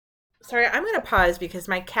Sorry, I'm going to pause because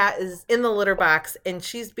my cat is in the litter box and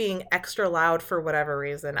she's being extra loud for whatever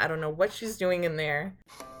reason. I don't know what she's doing in there.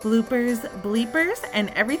 Bloopers, bleepers, and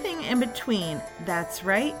everything in between. That's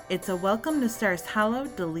right. It's a Welcome to Stars Hollow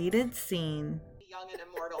deleted scene. Young and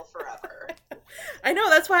immortal forever. I know,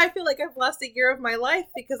 that's why I feel like I've lost a year of my life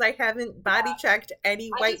because I haven't body checked any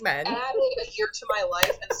white men. I added a year to my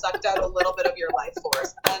life and sucked out a little bit of your life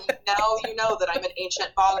force. And now you know that I'm an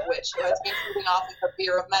ancient bog witch who has been feeding off of the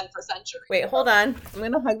beer of men for centuries. Wait, hold on. I'm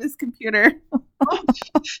going to hug this computer. Oh,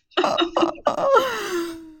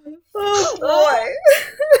 boy.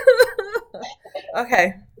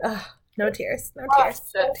 Okay. No tears. No tears.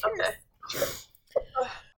 No tears. Okay.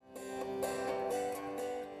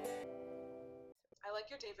 I like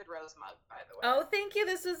your David Rose mug, by the way. Oh, thank you.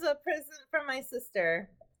 This was a present from my sister.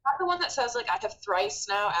 Not the one that says, like, I have thrice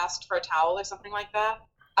now asked for a towel or something like that?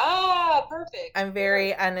 Ah, perfect. I'm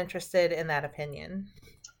very uninterested in that opinion.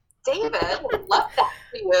 David, left that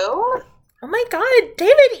for you. Oh my god,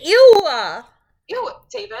 David, ew! Ew,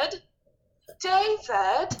 David.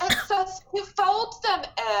 David, it says you fold them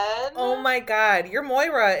in. Oh my god, your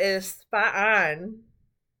Moira is spot on.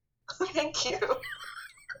 Thank you.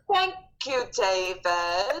 Thank you,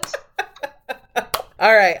 David.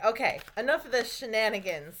 All right, okay. Enough of this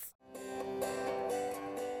shenanigans.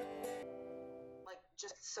 Like,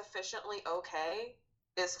 just sufficiently okay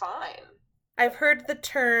is fine. I've heard the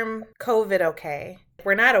term COVID okay.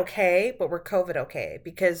 We're not okay, but we're COVID okay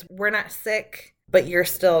because we're not sick, but you're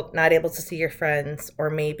still not able to see your friends, or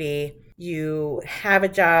maybe you have a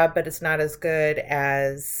job, but it's not as good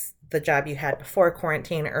as the job you had before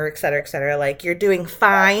quarantine, or et cetera, et cetera. Like, you're doing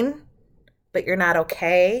fine, but you're not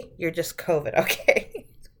okay. You're just COVID okay.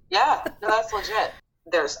 Yeah, no, that's legit.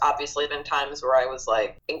 There's obviously been times where I was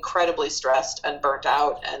like incredibly stressed and burnt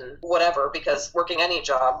out and whatever, because working any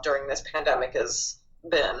job during this pandemic has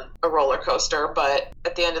been a roller coaster. But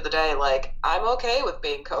at the end of the day, like, I'm okay with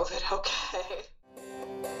being COVID okay.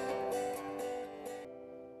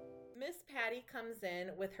 Miss Patty comes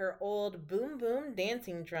in with her old boom boom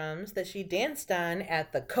dancing drums that she danced on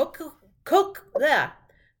at the Copa.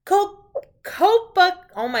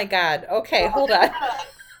 Oh my god. Okay, hold on.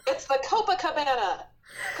 It's the Copacabana.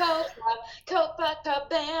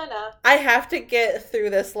 Copacabana. I have to get through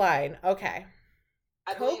this line. Okay.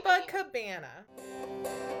 Copacabana.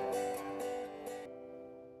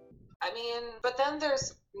 I mean, but then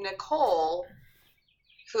there's Nicole,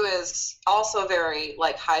 who is also very,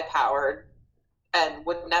 like, high-powered and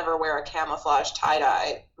would never wear a camouflage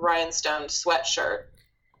tie-dye rhinestone sweatshirt.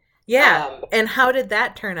 Yeah, and how did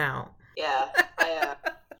that turn out? Yeah,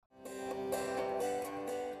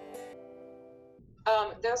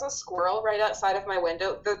 there's a squirrel right outside of my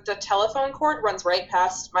window. The telephone cord runs right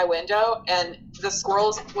past my window, and the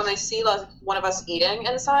squirrels, when they see one of us eating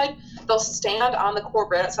inside, they'll stand on the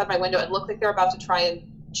cord right outside my window and look like they're about to try and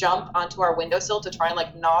jump onto our windowsill to try and,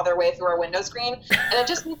 like, gnaw their way through our window screen. And it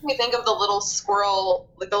just makes me think of the little squirrel,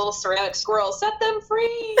 like the little ceramic squirrel, set them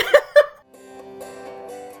free!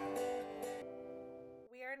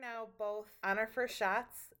 We are now both on our first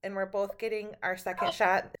shots, and we're both getting our second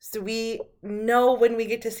shot. So we know when we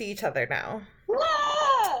get to see each other now.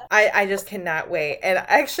 I just cannot wait. And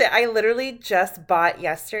actually, I literally just bought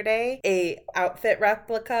yesterday a outfit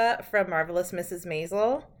replica from Marvelous Mrs.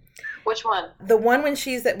 Maisel. Which one? The one when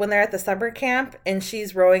they're at the summer camp and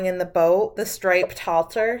she's rowing in the boat, the striped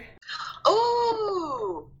halter.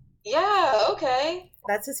 Oh, yeah, okay.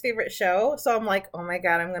 That's his favorite show. So I'm like, oh my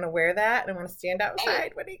god, I'm going to wear that and I'm going to stand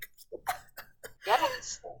outside when he comes.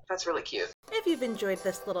 Yes, that's really cute. If you've enjoyed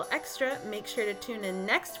this little extra, make sure to tune in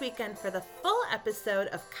next weekend for the full episode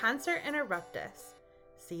of Concert Interruptus.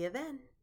 See you then.